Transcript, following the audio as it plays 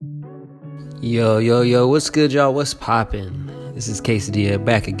Yo, yo, yo, what's good, y'all? What's poppin'? This is K-Sadilla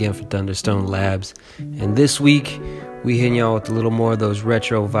back again for Thunderstone Labs. And this week, we hitting y'all with a little more of those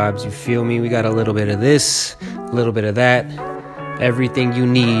retro vibes, you feel me? We got a little bit of this, a little bit of that. Everything you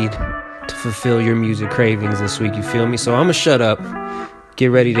need to fulfill your music cravings this week, you feel me? So I'm gonna shut up,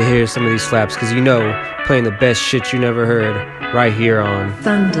 get ready to hear some of these slaps, because you know, playing the best shit you never heard right here on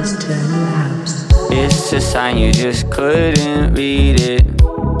Thunderstone Labs. It's a sign you just couldn't read it.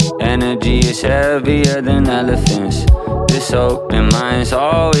 Energy is heavier than elephants. This open mind's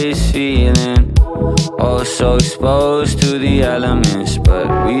always feeling oh so exposed to the elements,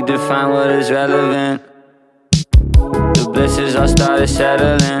 but we define what is relevant. The blessings all started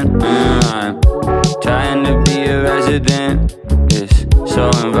settling. I'm trying to be a resident. It's so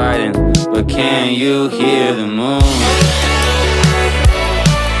inviting, but can you hear the moon?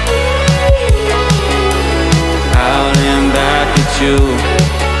 Howling back at you.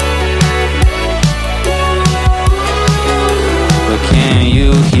 Can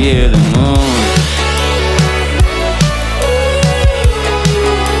you hear the moon?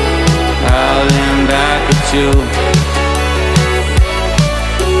 Howling back at you.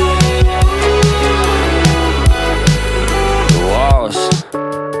 The walls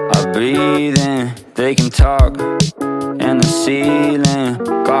are breathing, they can talk, and the ceiling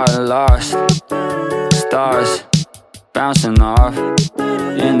got lost. Stars bouncing off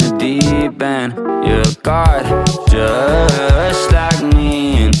in the deep end. You're a god, just like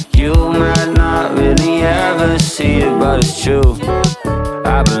me, and you might not really ever see it, but it's true.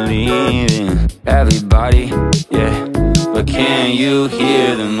 I believe in everybody, yeah, but can you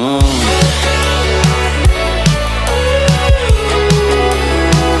hear the moon?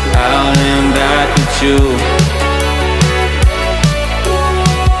 Howling back at you.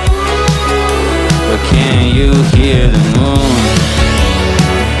 But can you hear the moon?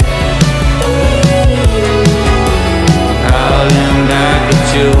 Howling back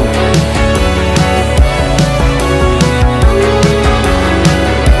at you.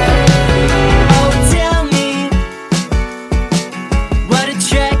 Oh, tell me what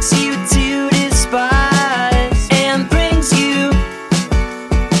attracts you to despise and brings you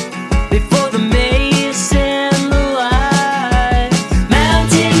before the maze and the lies.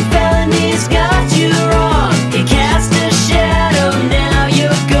 Mountain felonies got you wrong. You cast a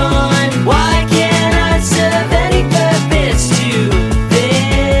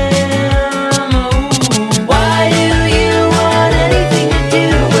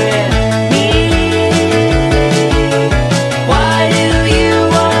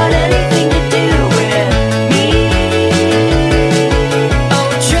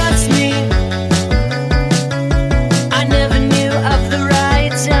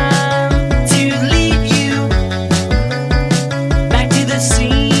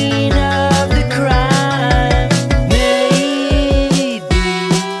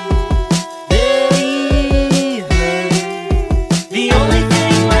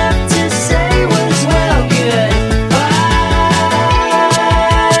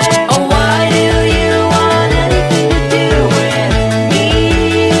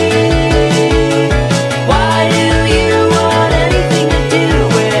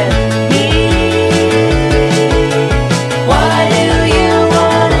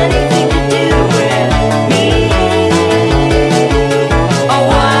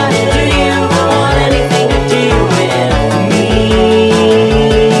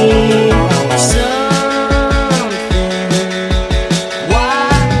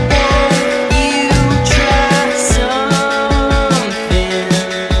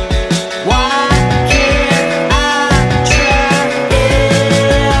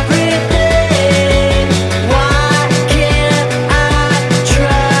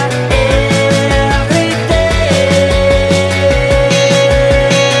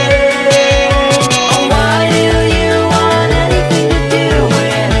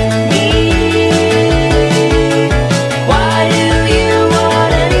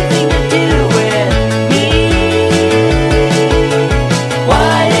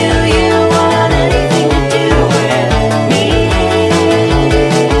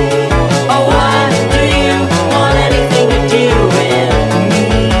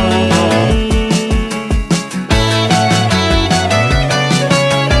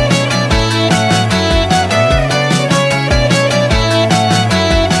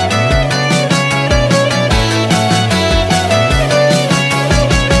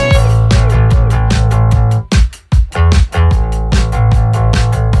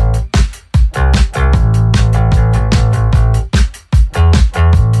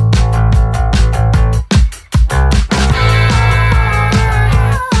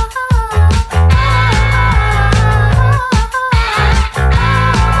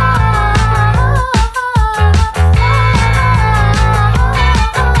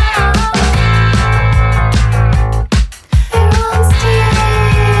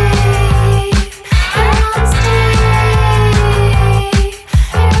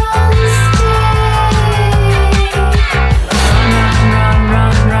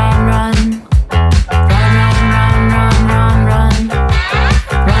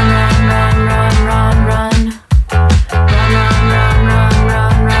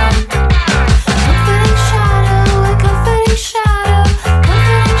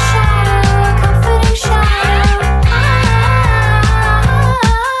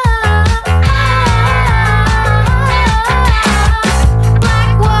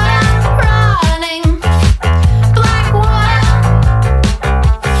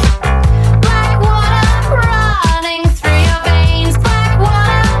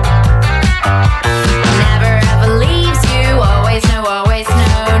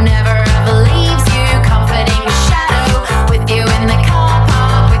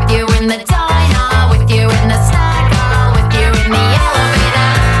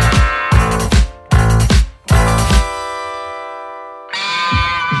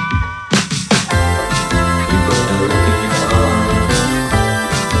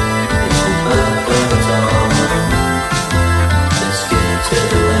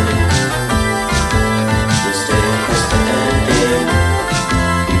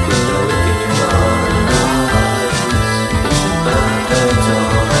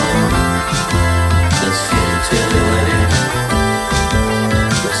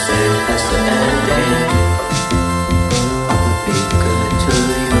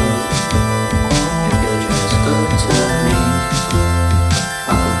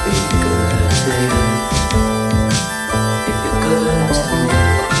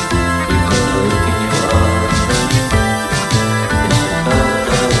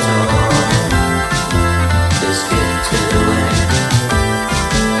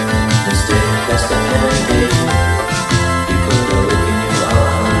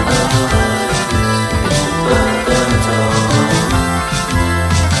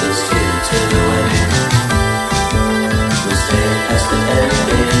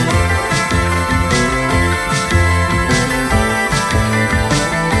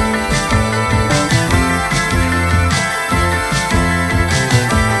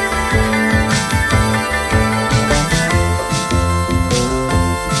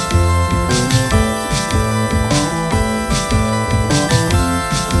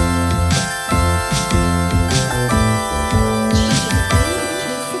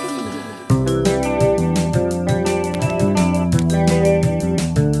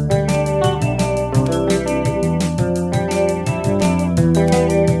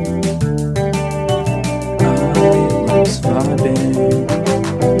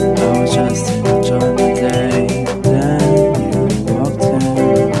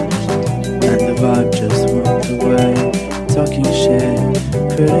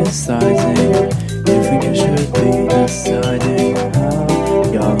criticizing. You think you should be deciding how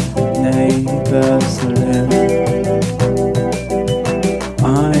your neighbors live.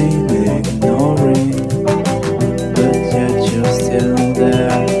 I'm ignoring, but yet you're still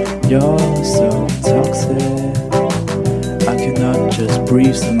there. You're so toxic. I cannot just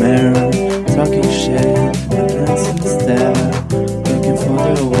breathe some air. Talking shit, my friends instead. Looking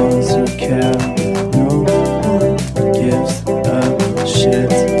for the ones who care. No one gives a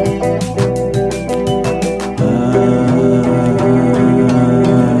shit.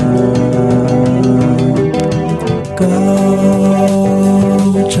 Go,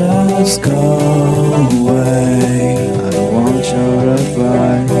 just go away. I don't want your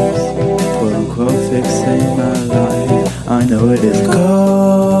advice, quote unquote fixing my life. I know it is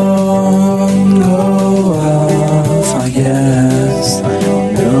gone, go off, I guess. I know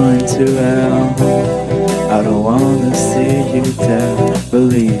I'm going to hell. I don't wanna see you dead,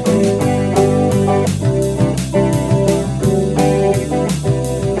 believe me.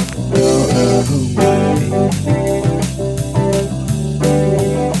 Go away.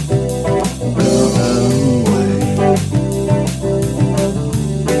 Go away. Go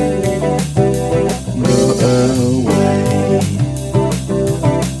away.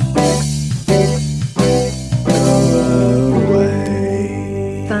 Go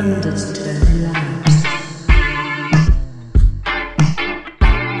away. Thunderstone Labs.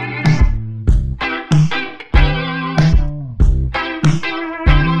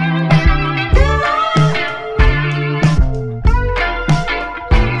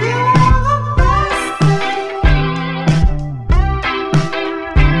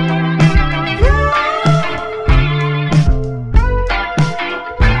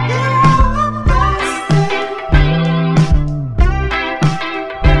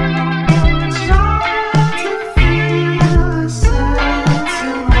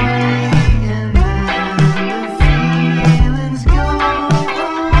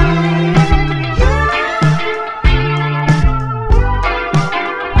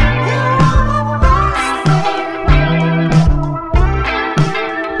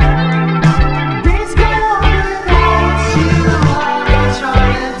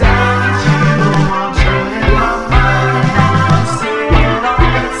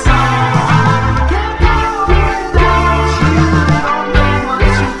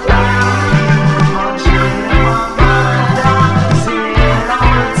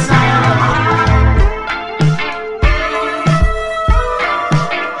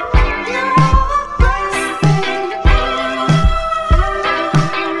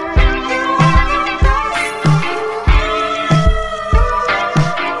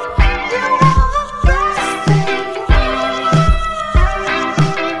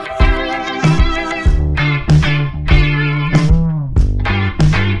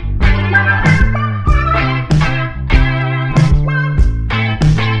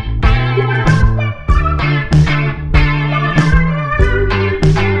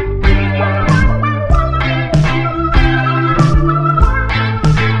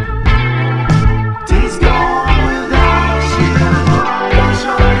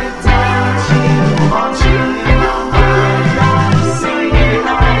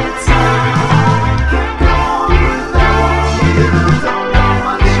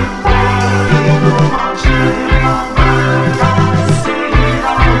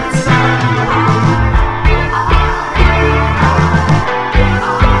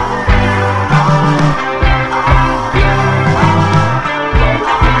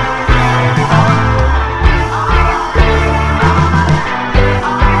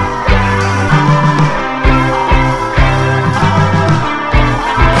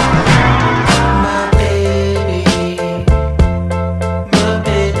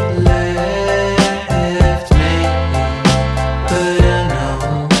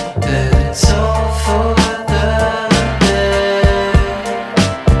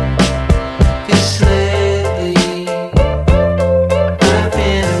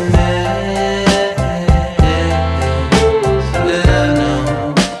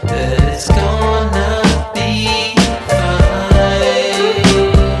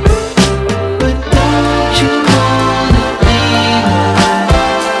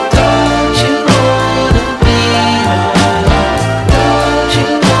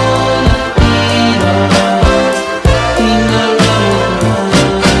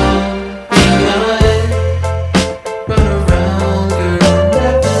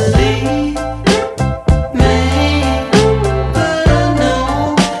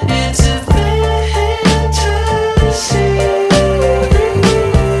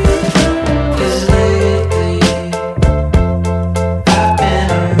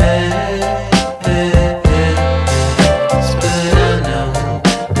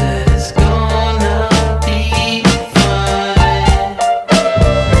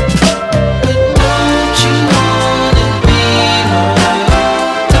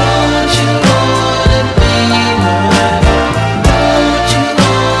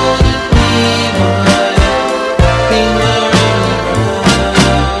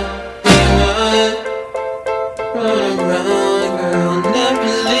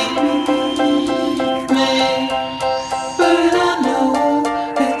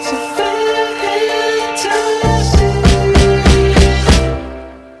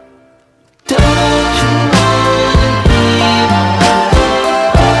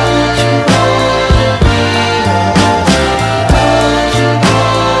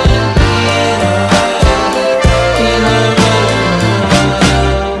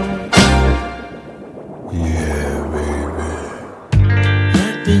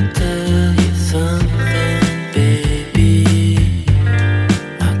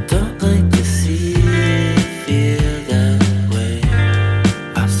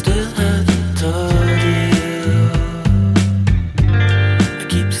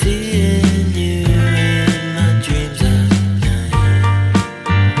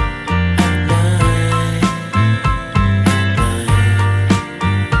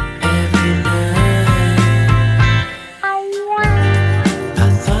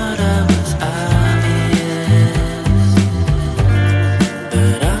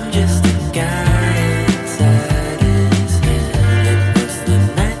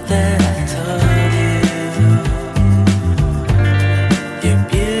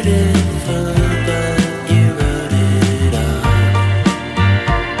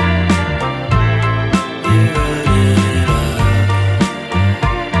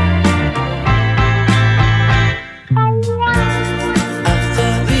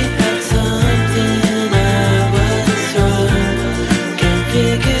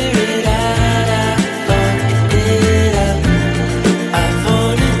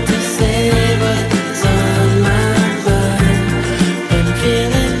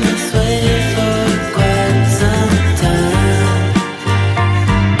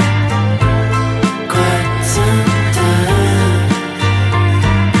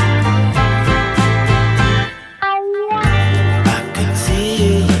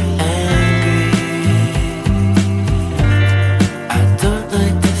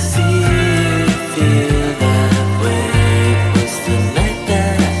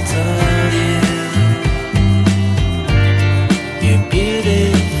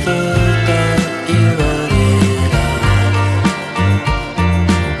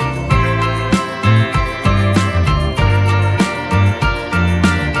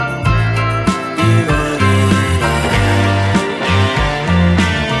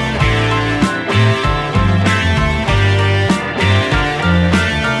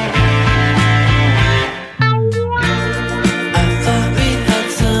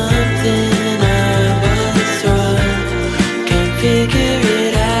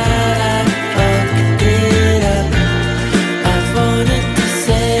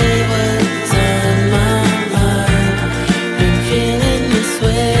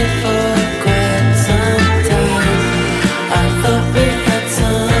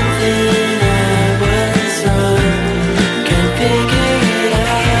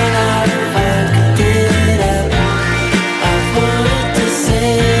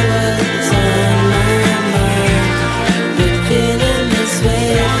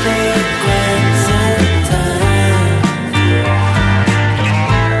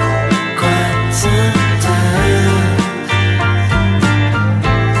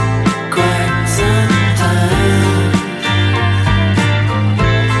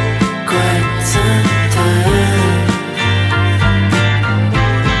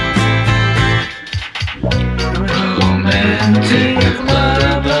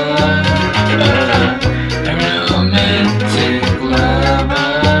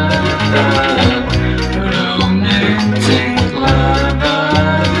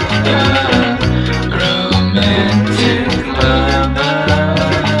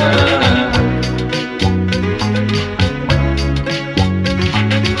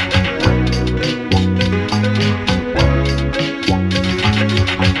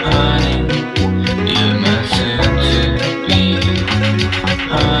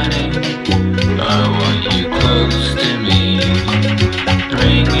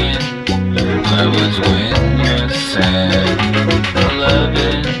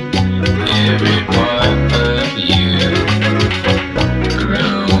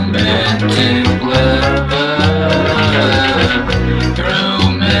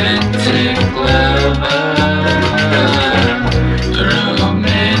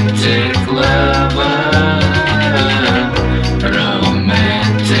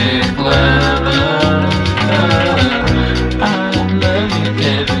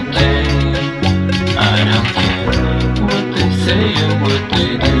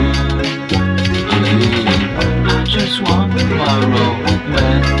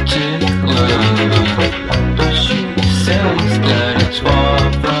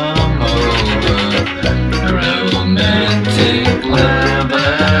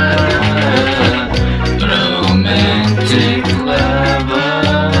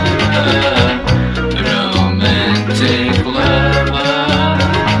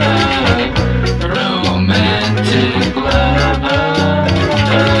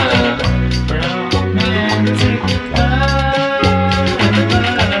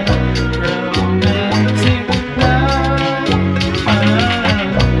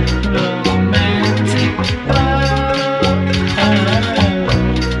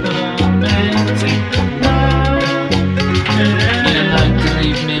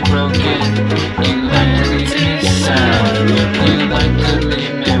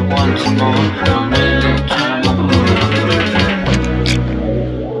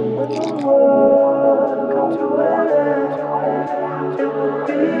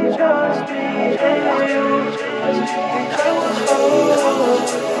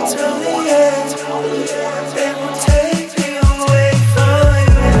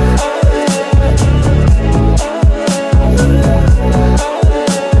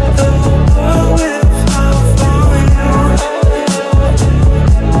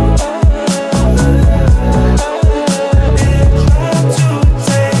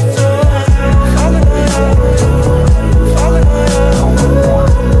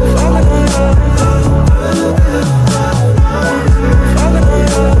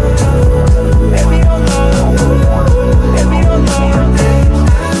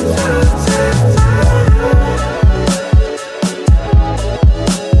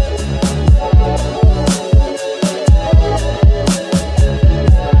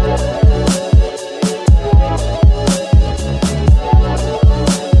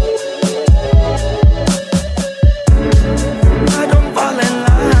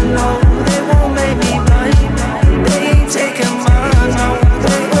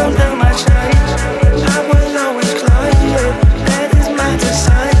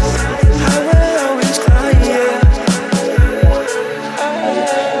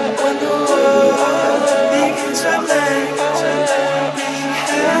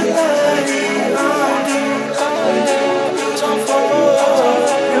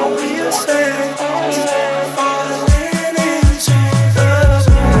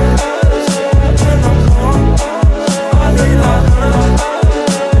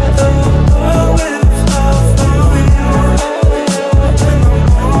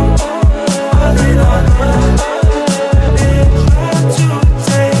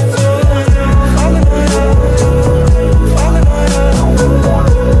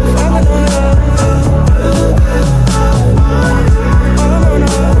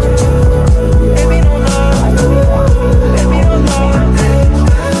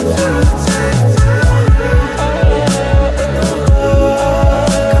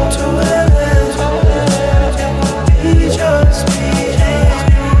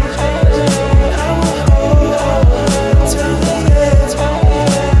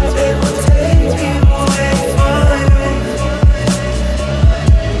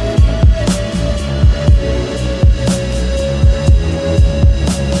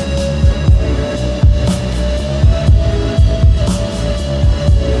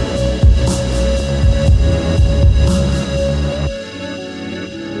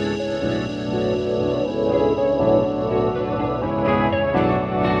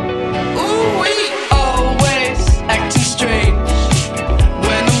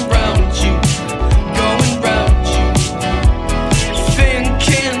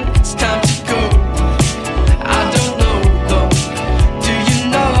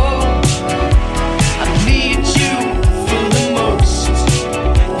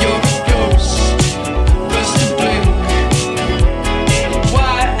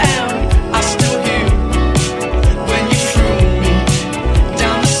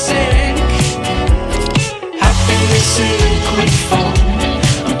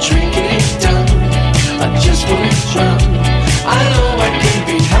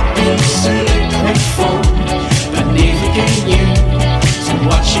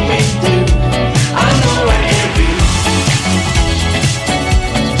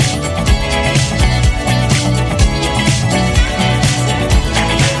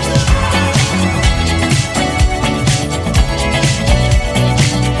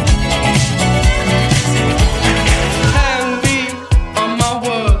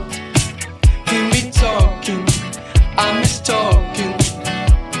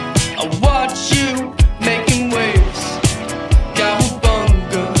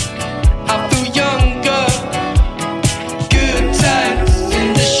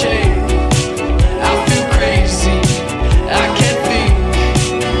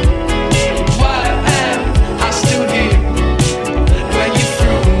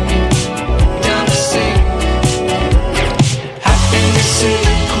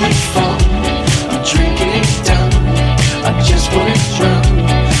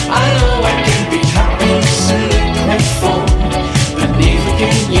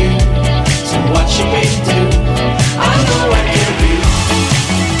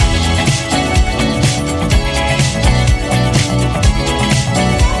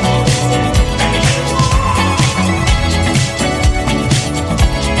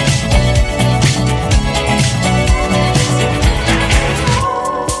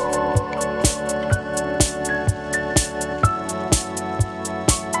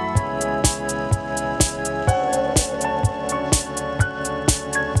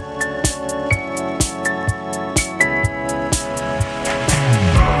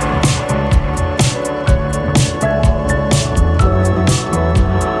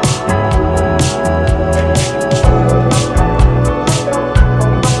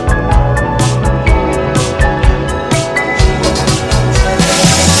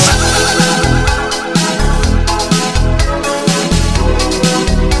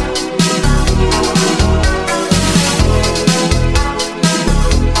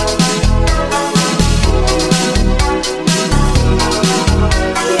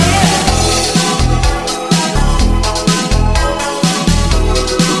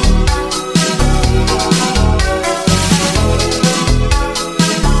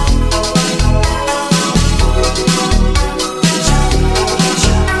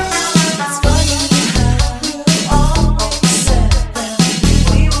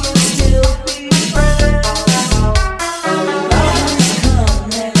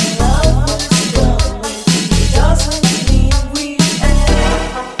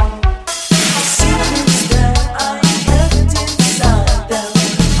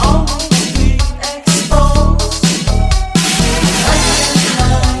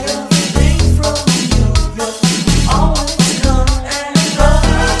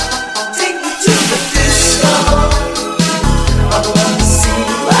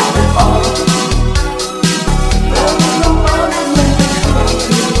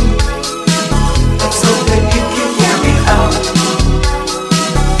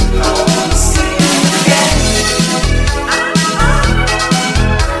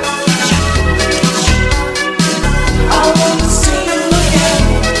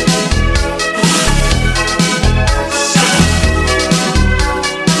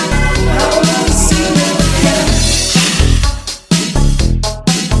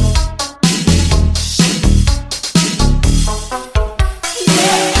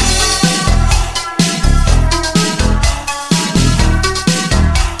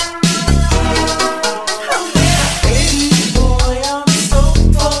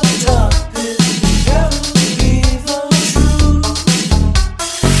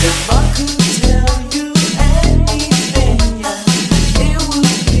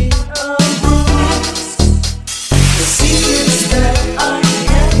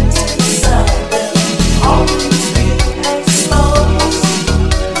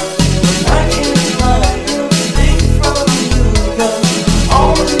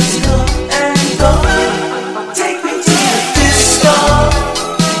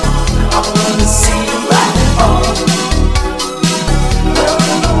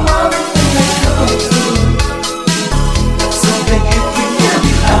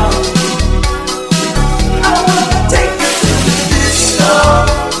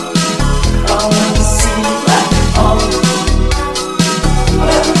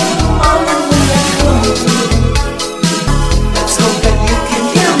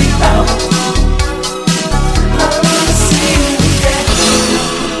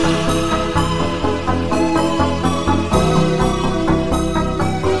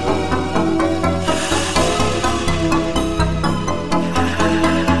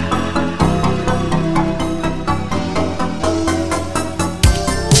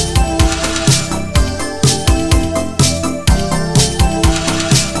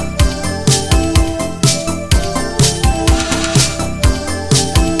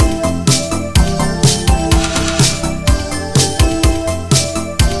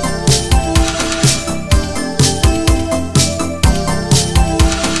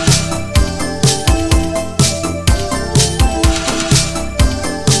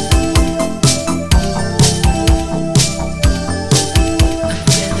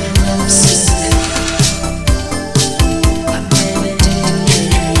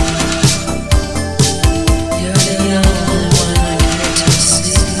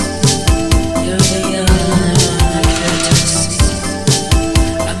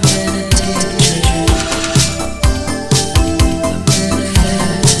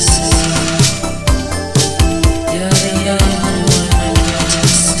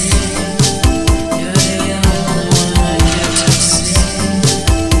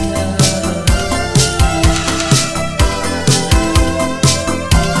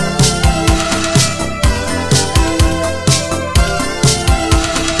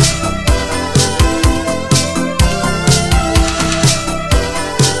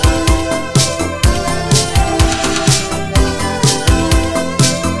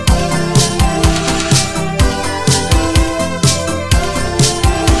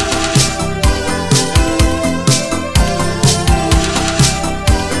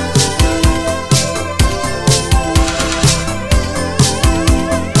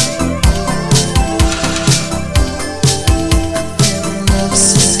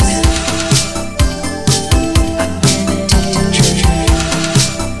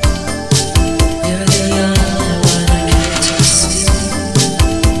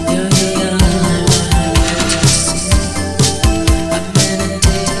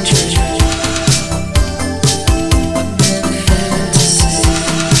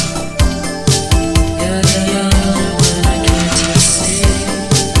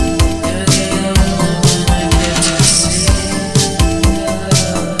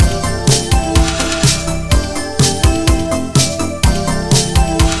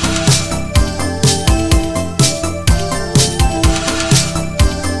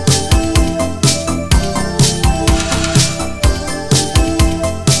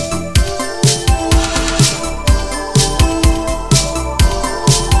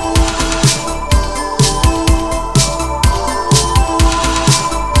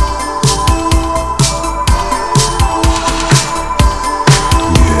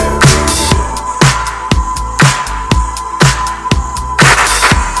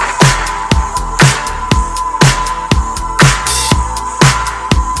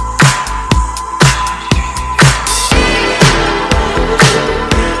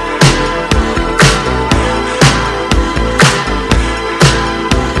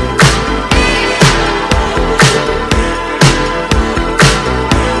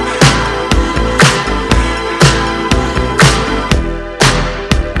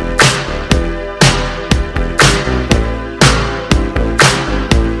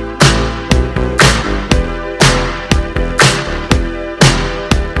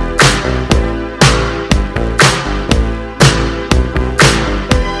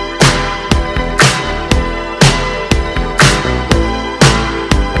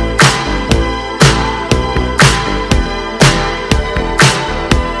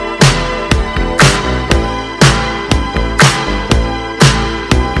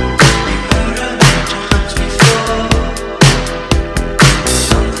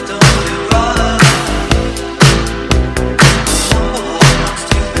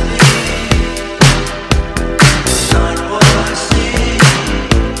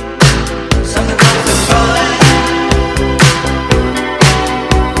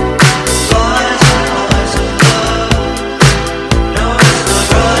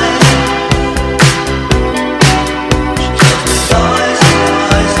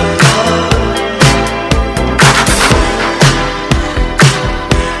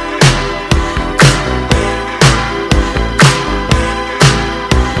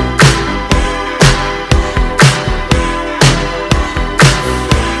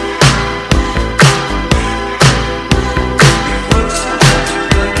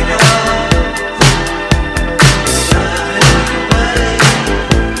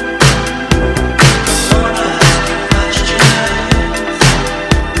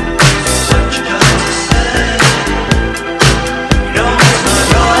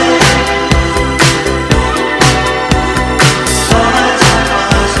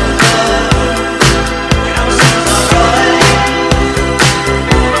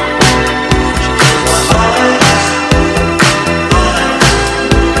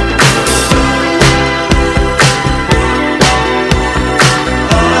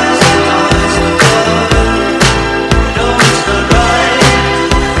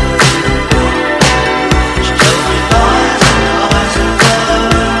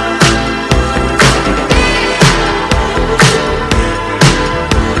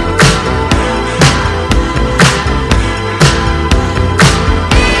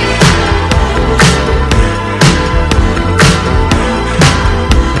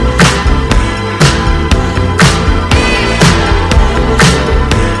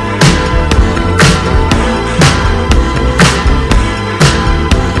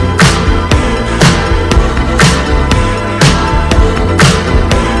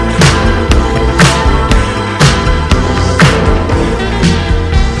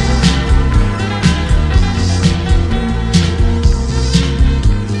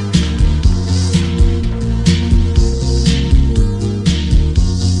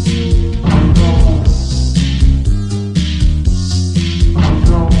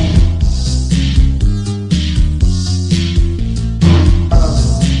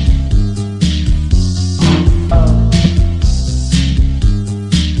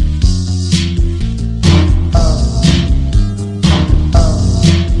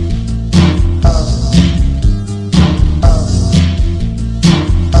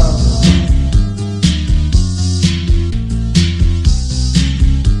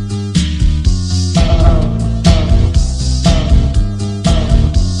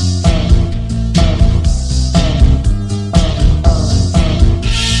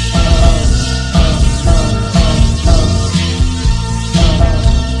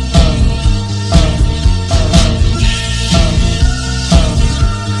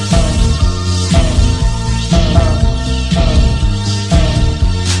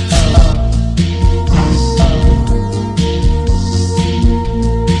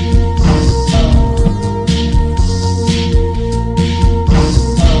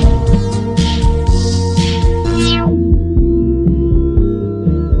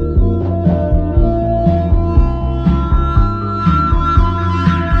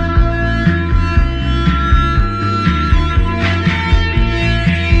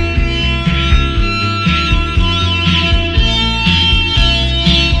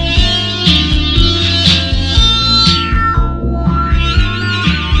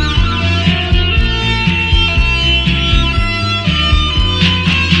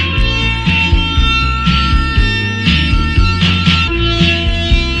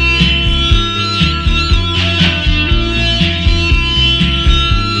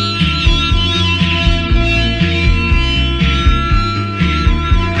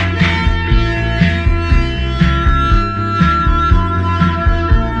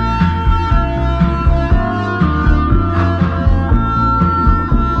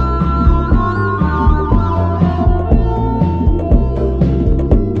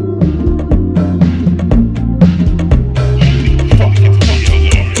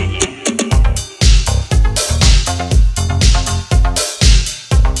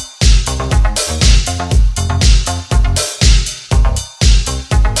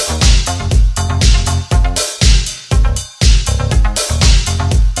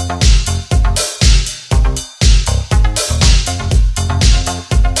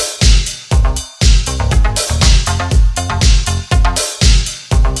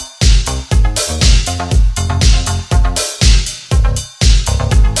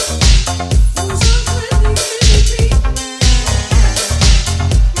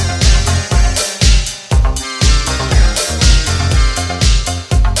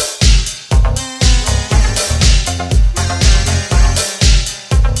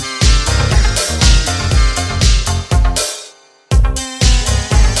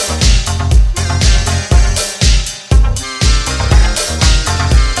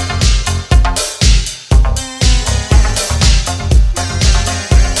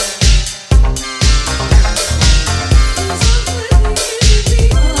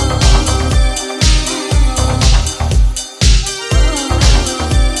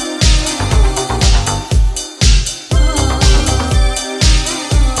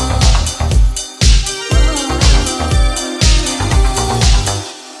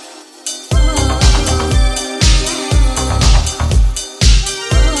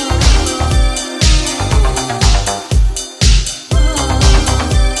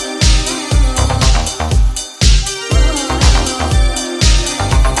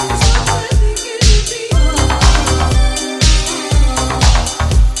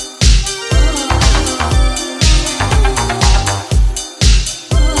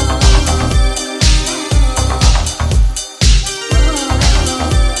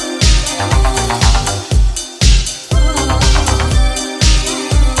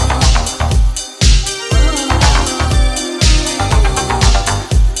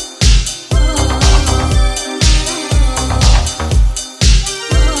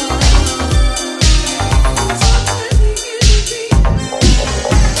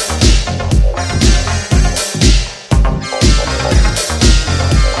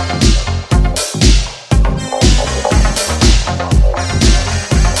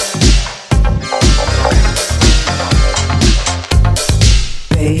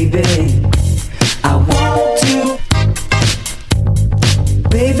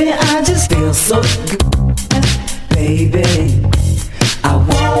 so good, baby. I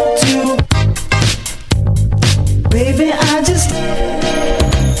want to, baby. I just,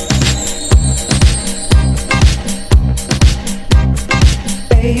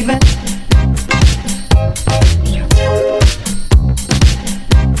 baby.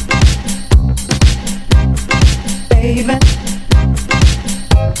 Baby.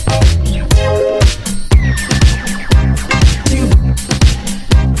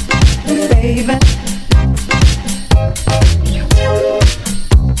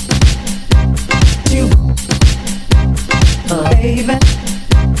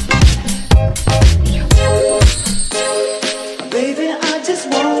 Baby, I just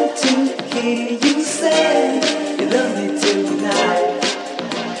want to hear you say you love me tonight.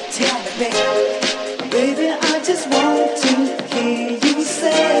 Tell me, baby. Baby, I just want to hear you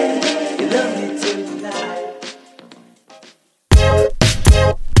say you love me tonight.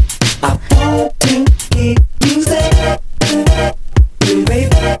 I want to hear you say, baby,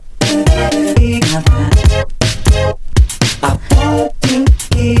 I want to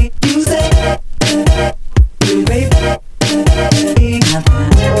hear you say, baby.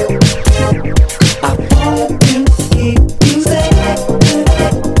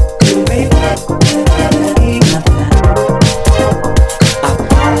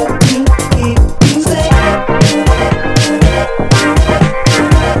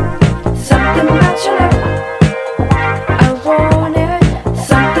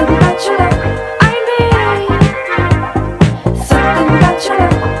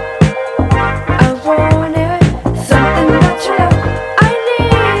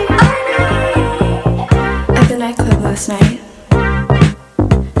 Last night,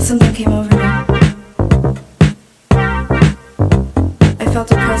 something came over me. I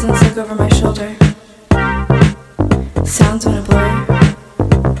felt a presence look over my shoulder. Sounds went a blur.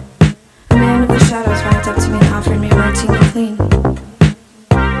 A man of the shadows walked up to me and offered me a martini clean.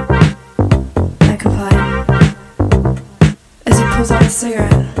 I complied. As he pulls out a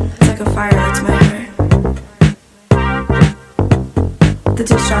cigarette, it's like a fire lights my heart. The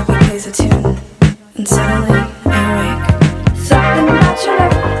disc jockey plays a tune, and suddenly I awake. Something about your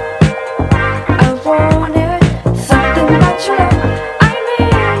love, I want it. Something about your love, I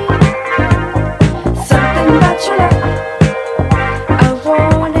need. Something about your love, I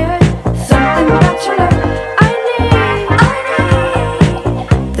want it. Something about your love, I need.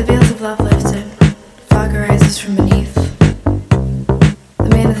 The veils of love lifted, fog arises from beneath. The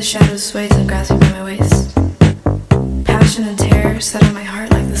man of the shadows sways and grasps me by my waist. Passion and terror set on my heart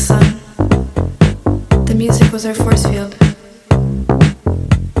like the sun. The music was our force field.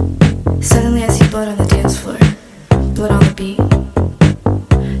 Suddenly I see blood on the dance floor, blood on the beat.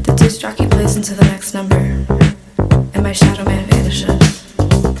 The disc jockey plays into the next number, and my shadow man vanishes.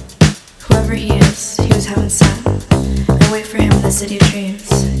 Whoever he is, he was heaven sent. I wait for him in the city of dreams,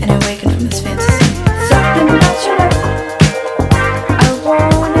 and I awaken from this fantasy. Something about your love, I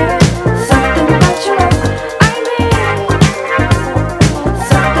want it. Something about your love, I need.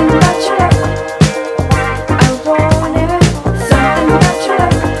 Something about your love, I want it. Something about your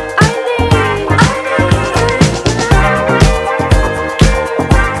love, I need.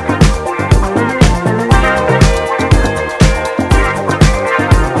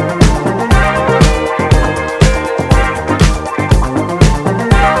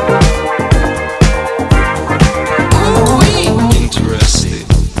 Interesting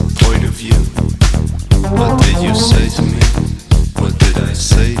point of view. What did you say to me? What did I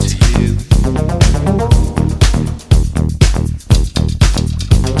say to you?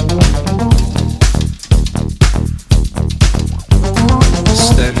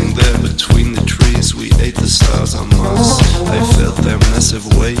 Standing there between the trees, we ate the stars on Mars. I felt their massive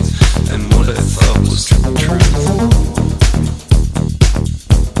weight and what I thought was the truth.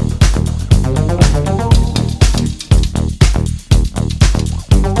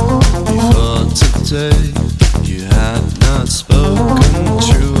 Before today, you had not spoken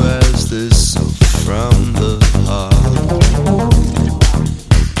true as this, so from the heart.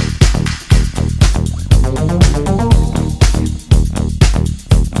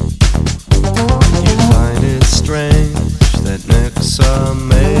 You find it strange that necks are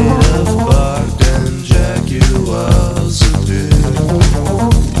made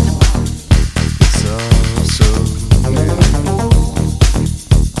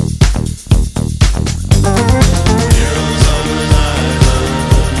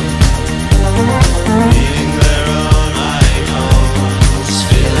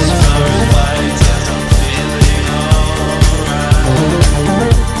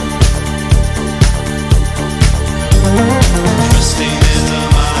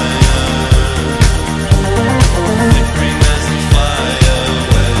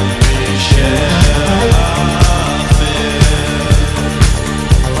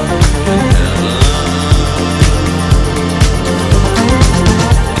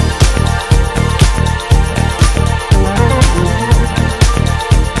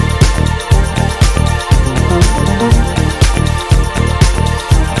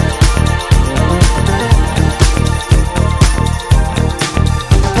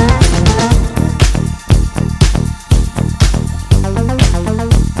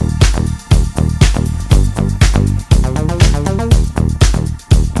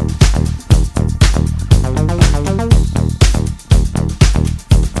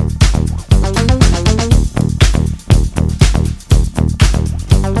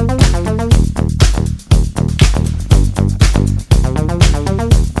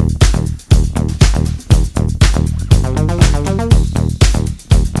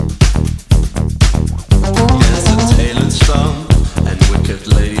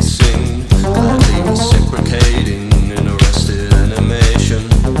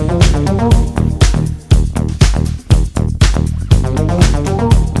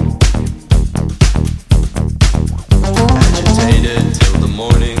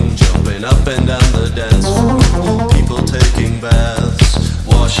Going up and down the dance floor, people taking baths,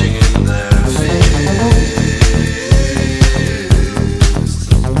 washing in their fears.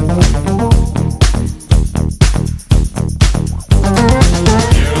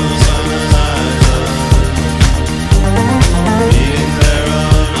 Heroes on an island, eating their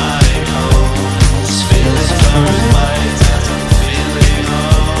own icons, feels flowers white and I'm feeling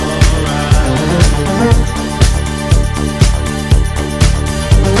alright.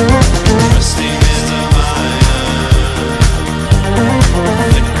 Trusting is a minor,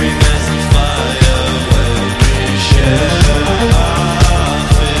 flickering as a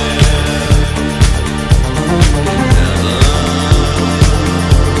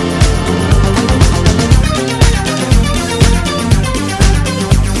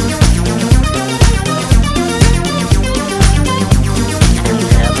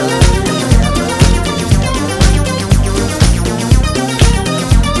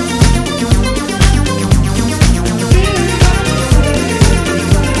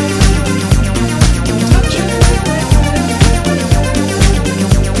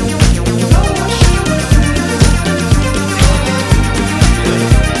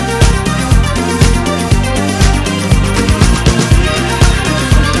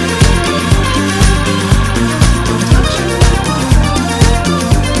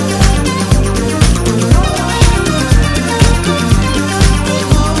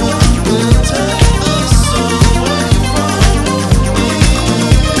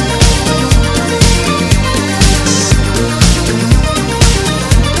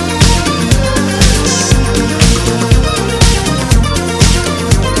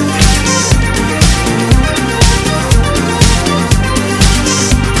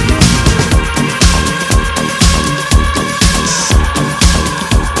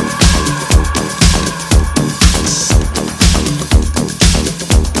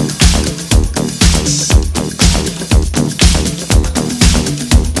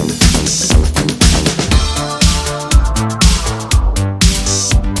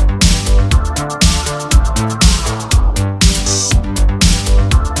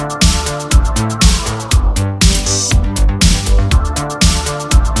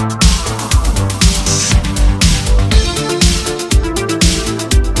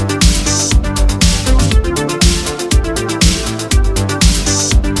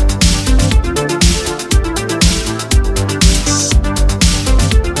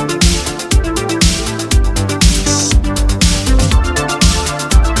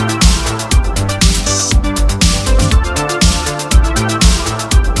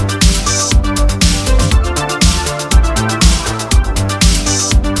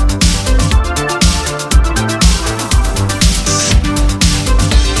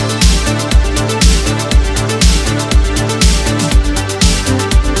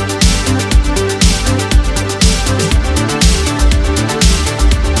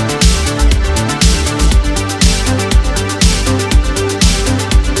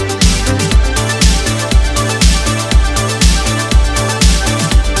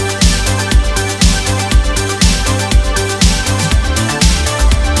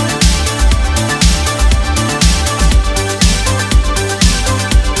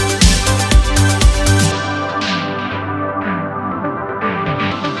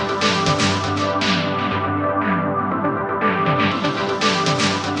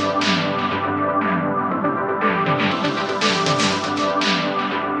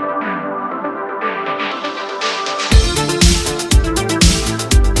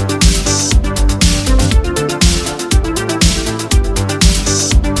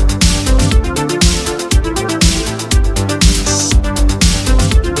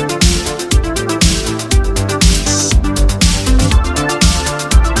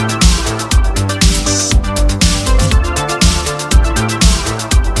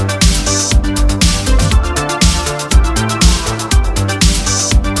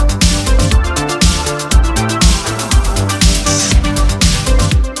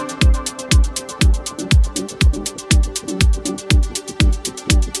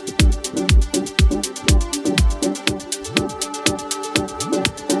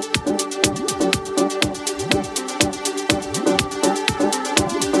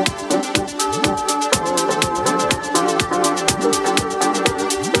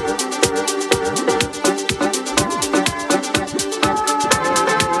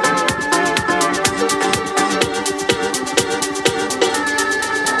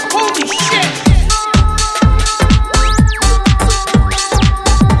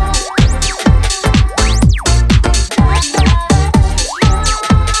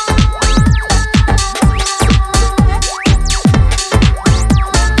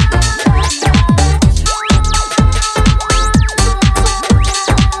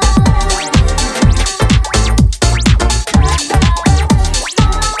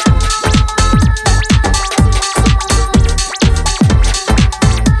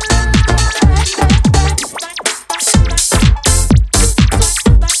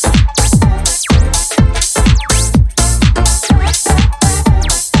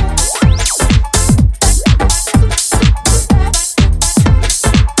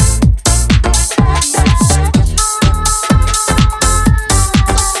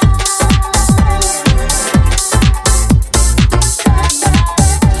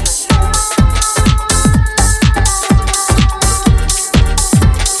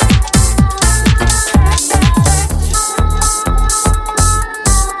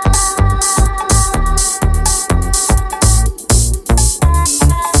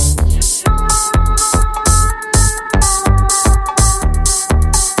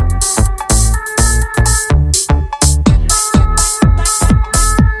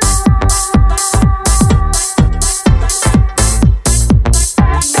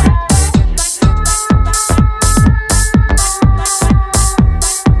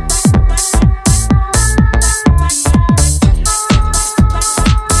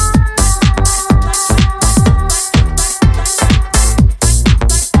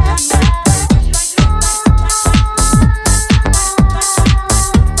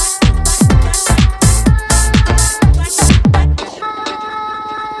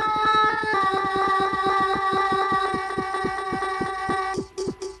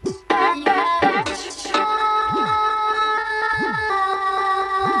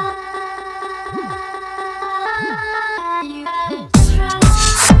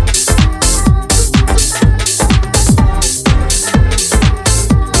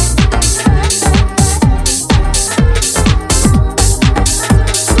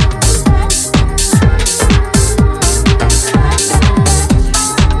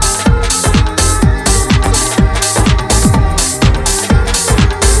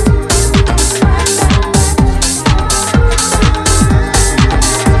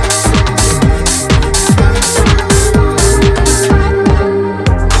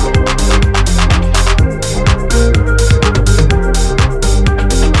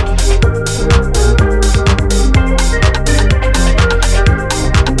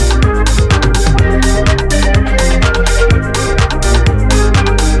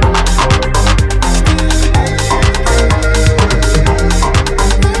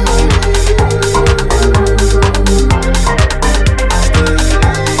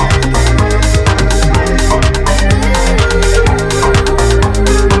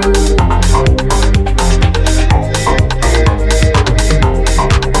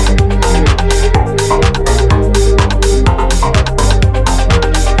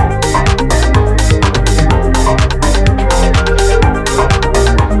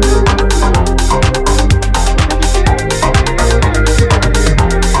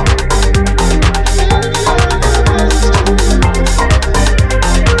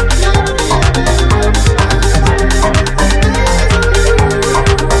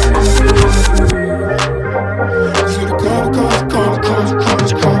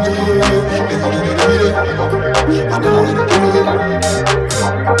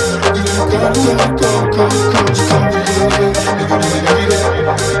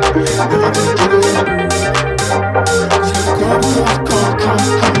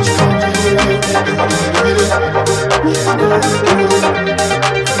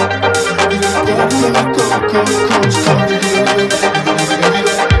coast, coast.